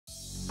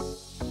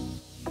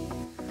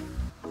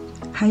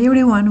Hi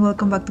everyone,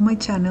 welcome back to my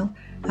channel.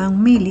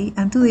 I'm Mily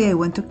and today I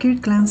went to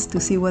Kirklands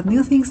to see what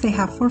new things they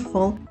have for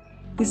fall.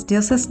 It's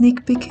just a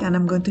sneak peek and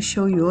I'm going to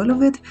show you all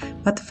of it.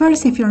 But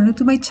first, if you're new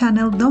to my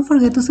channel, don't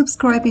forget to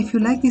subscribe if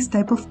you like this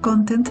type of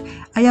content.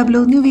 I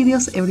upload new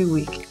videos every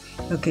week.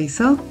 Okay,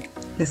 so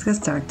let's get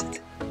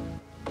started.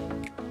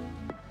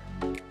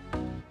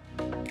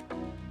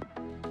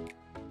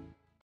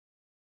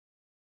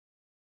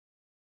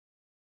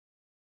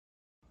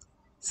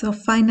 So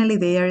finally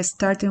they are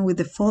starting with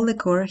the fall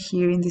decor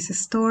here in this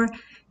store.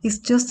 It's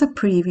just a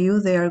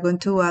preview, they are going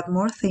to add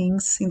more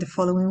things in the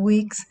following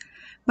weeks.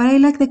 But I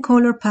like the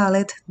color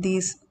palette,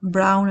 these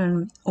brown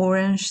and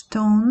orange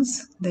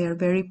tones, they are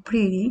very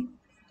pretty.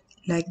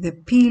 Like the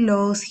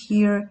pillows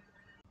here.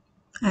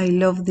 I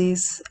love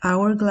this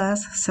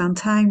hourglass sun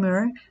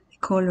timer. The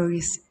color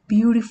is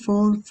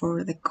beautiful,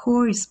 for the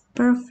decor is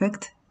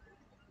perfect.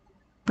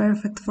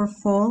 Perfect for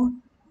fall.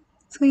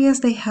 So yes,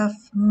 they have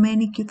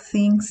many cute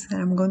things that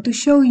I'm going to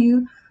show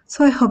you,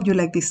 so I hope you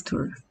like this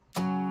tour.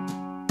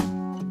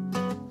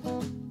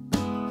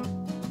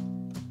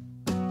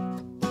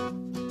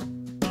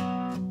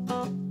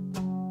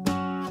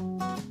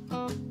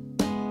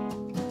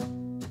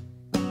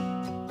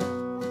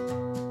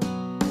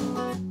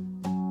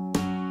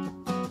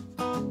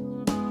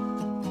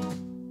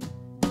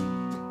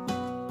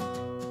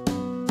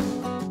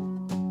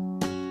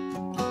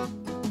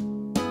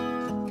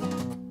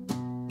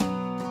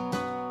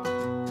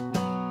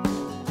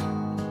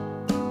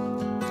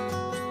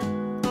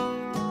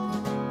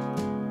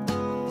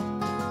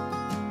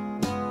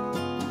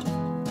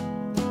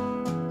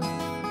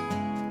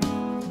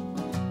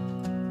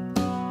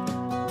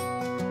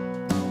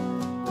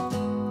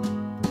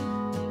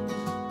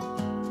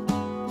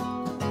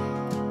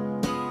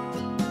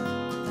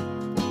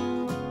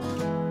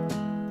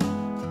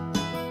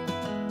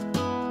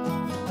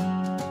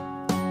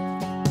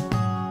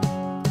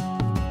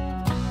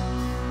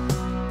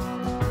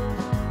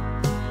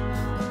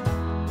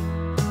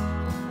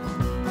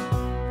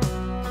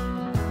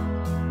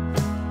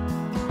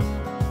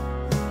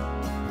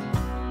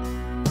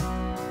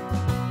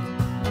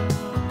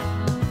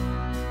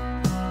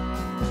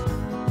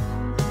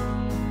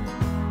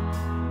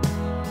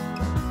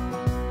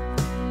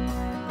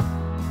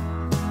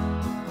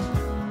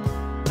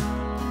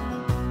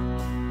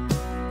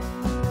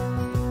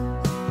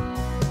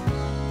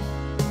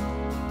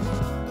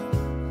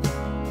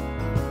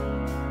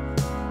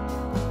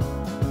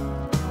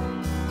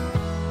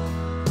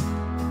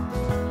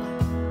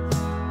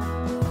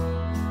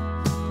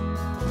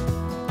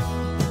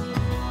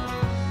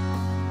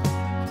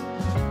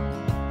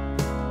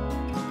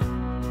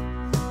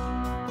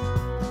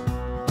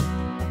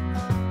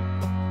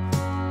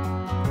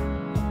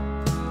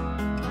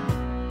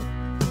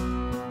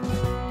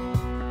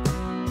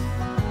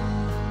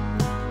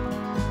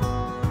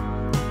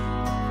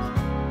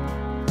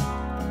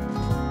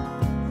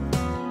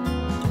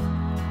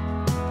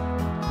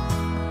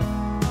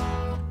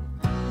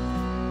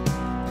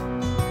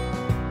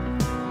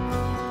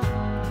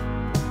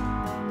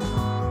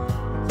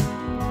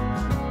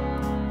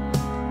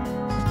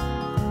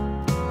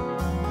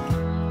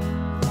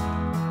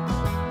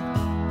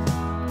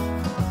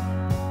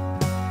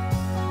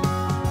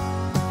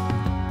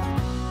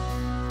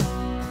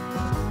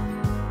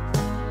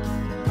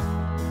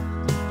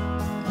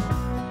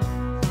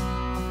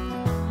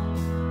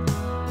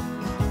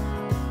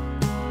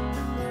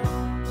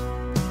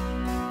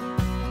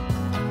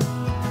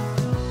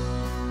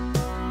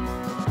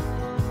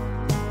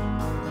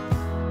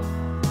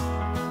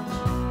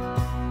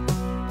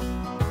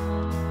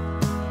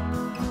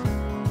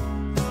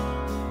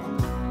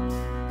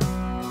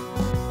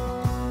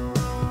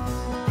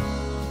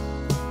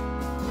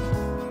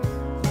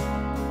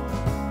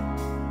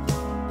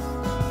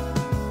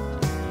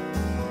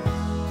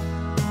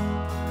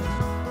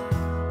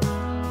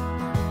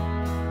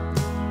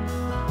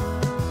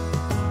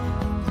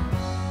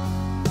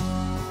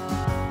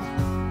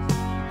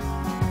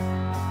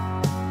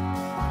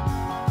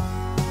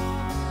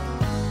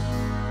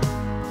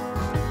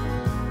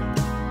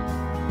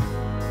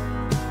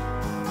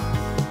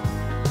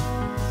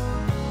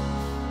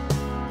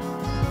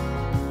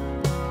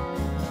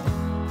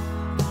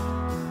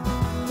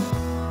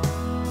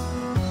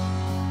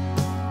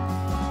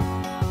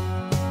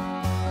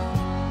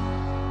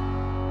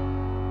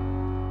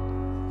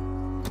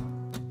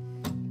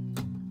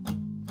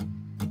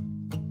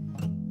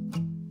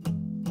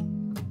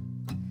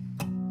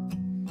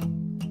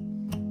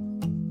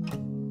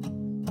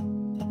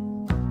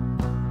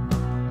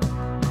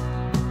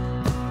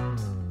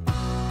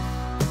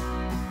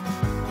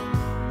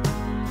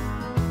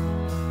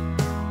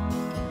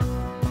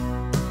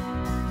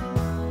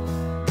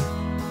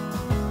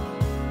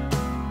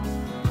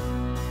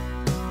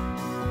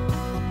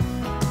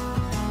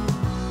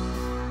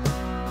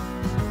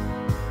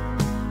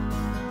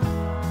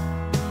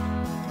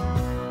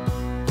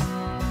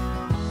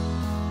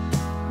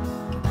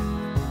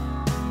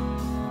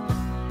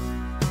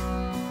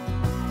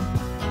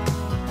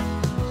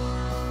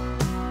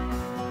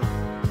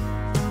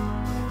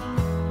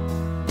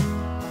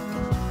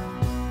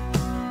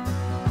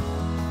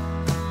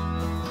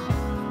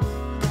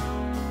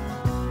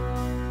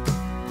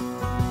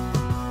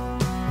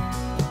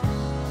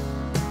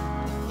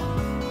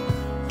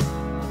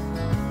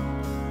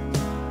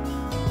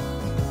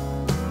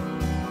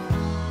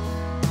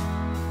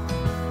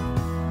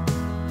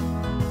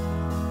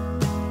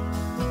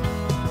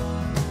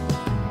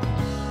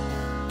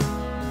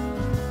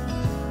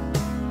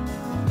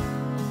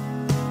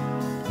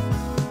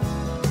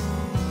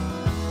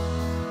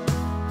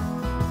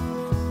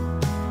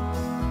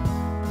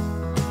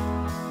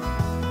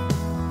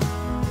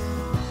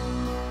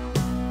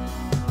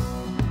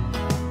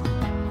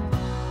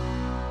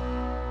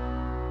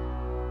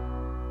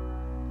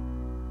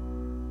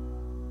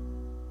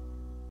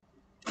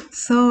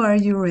 So, are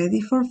you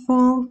ready for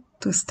fall?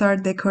 To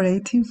start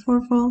decorating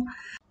for fall?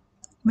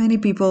 Many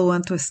people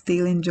want to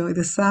still enjoy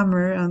the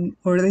summer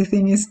or they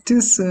think it's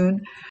too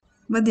soon.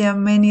 But yeah,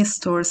 many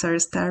stores are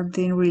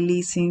starting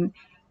releasing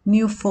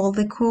new fall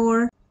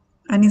decor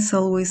and it's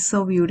always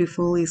so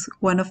beautiful. It's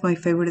one of my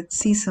favorite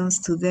seasons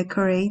to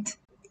decorate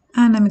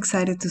and I'm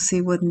excited to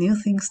see what new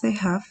things they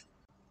have.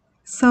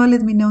 So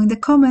let me know in the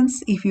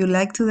comments if you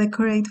like to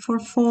decorate for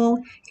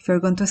fall. If you're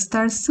going to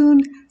start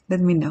soon, let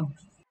me know.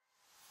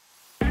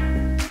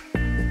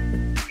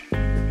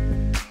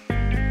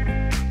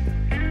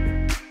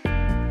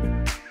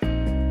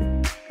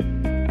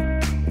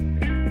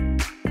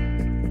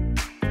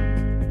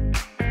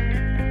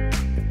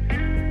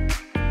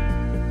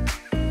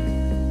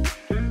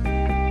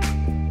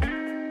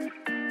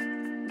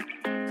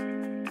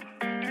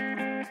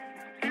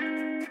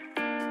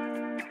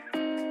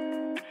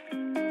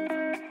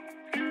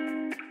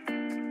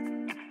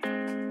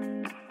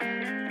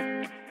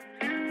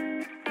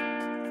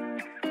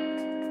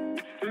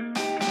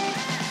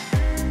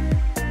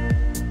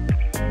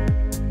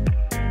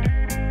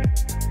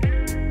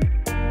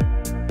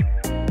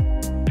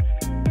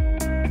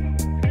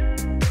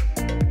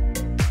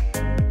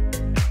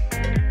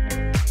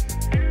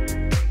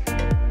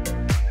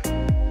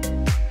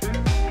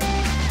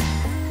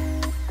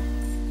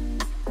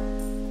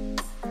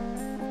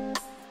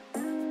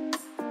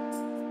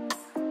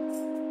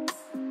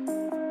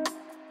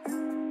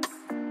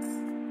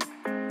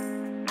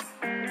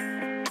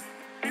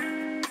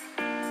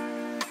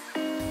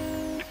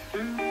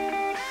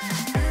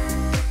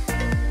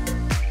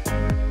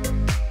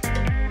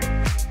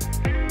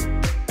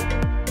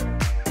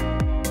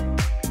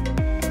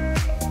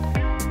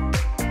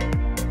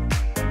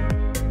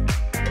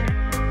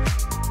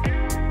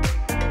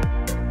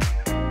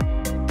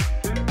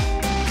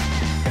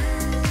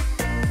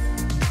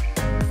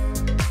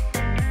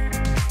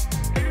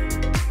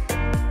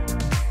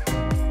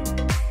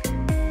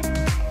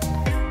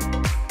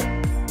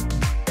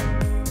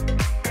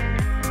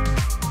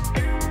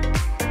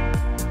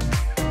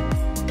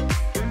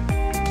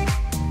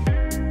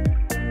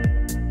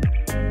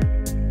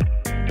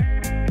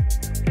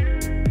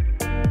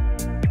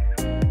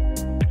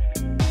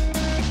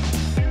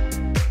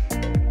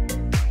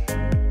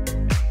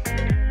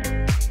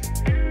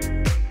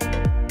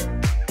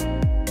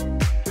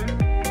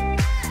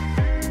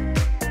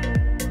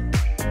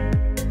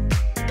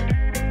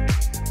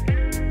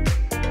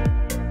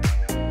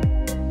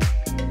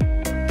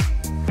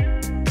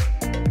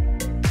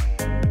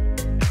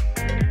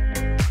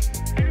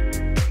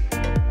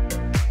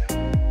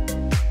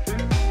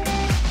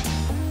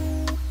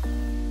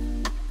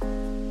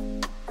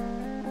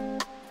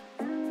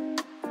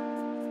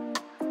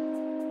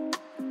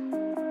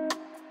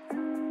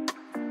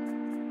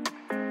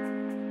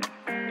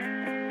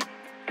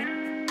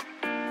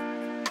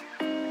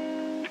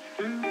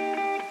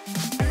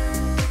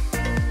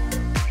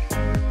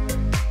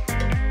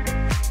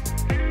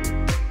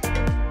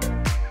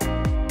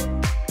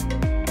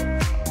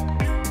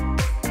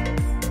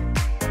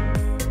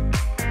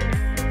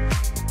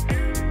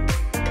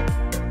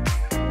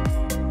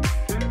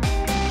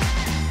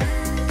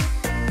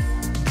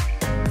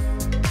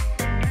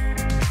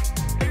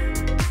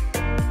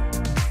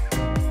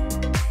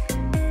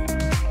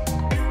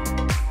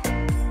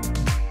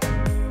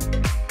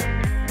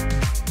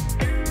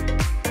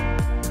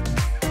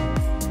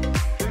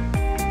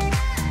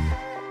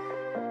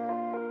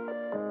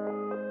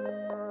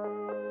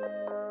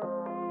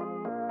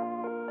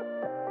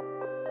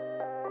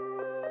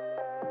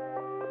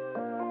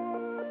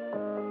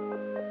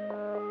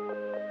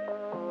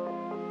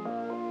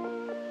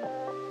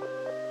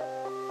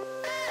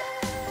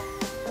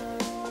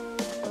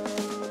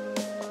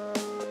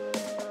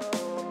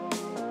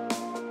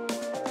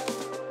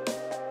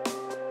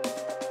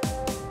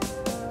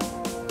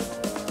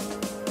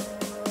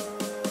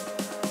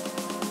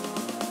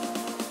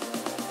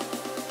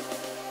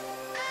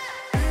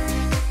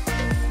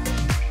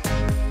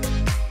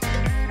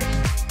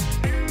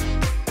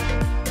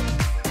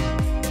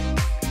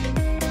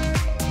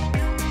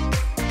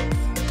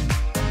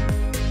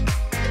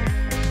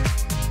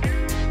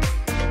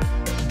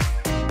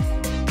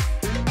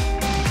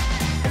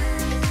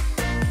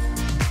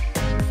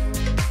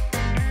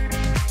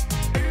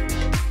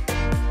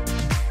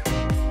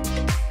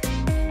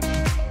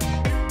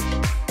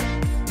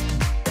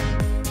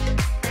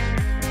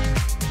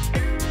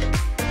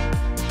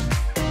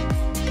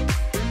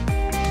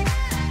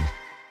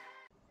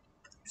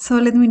 So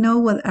let me know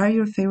what are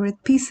your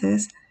favorite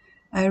pieces.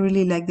 I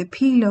really like the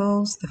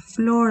pillows, the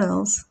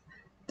florals,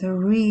 the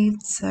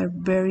wreaths are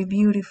very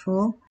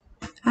beautiful.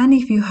 And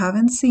if you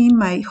haven't seen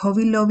my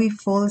Hobby Lobby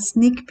fall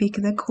sneak peek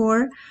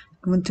decor,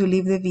 I'm going to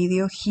leave the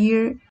video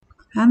here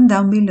and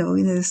down below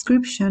in the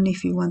description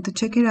if you want to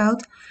check it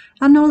out.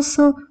 And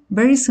also,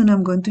 very soon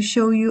I'm going to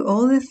show you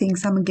all the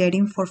things I'm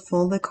getting for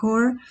fall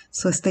decor,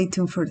 so stay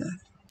tuned for that.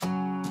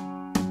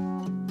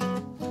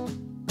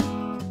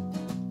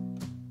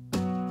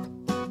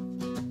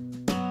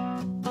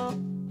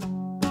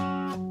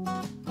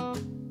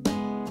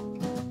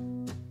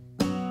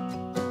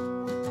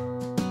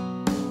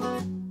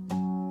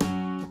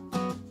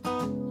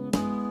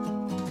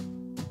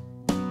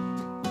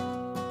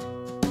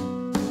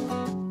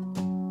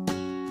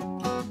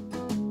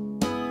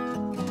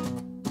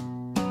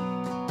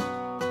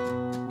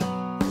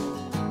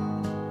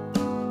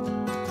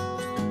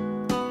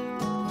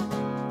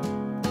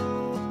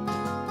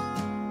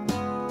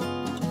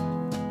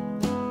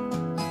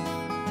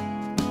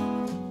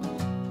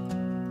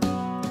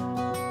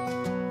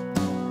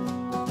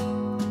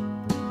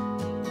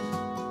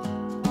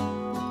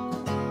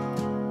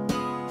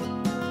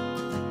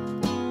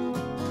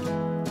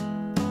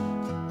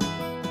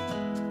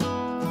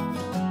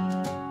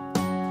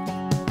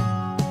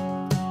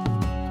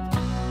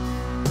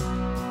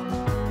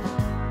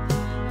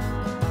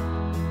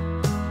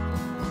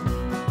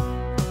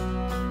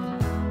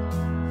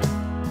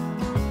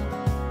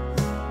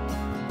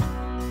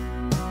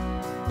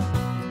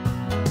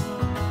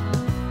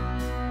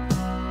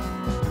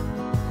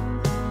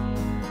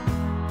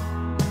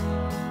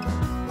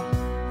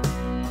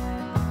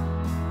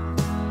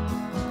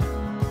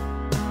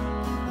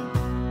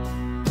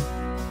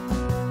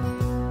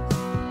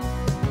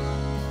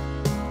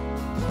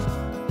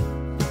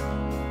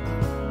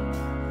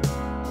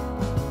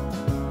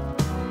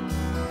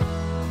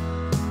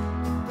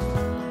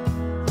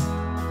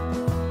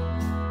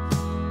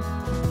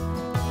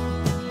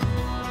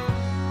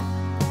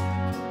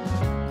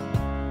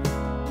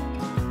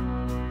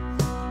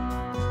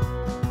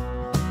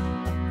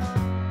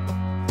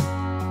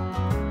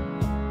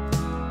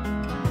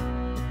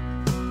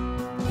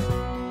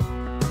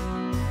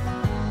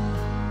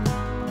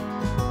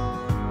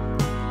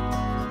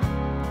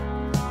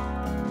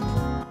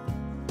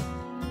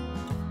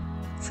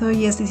 So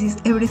yes, this is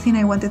everything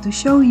I wanted to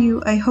show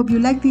you. I hope you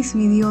liked this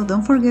video.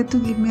 Don't forget to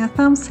give me a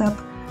thumbs up.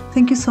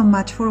 Thank you so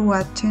much for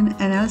watching,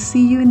 and I'll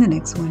see you in the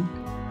next one.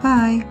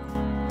 Bye!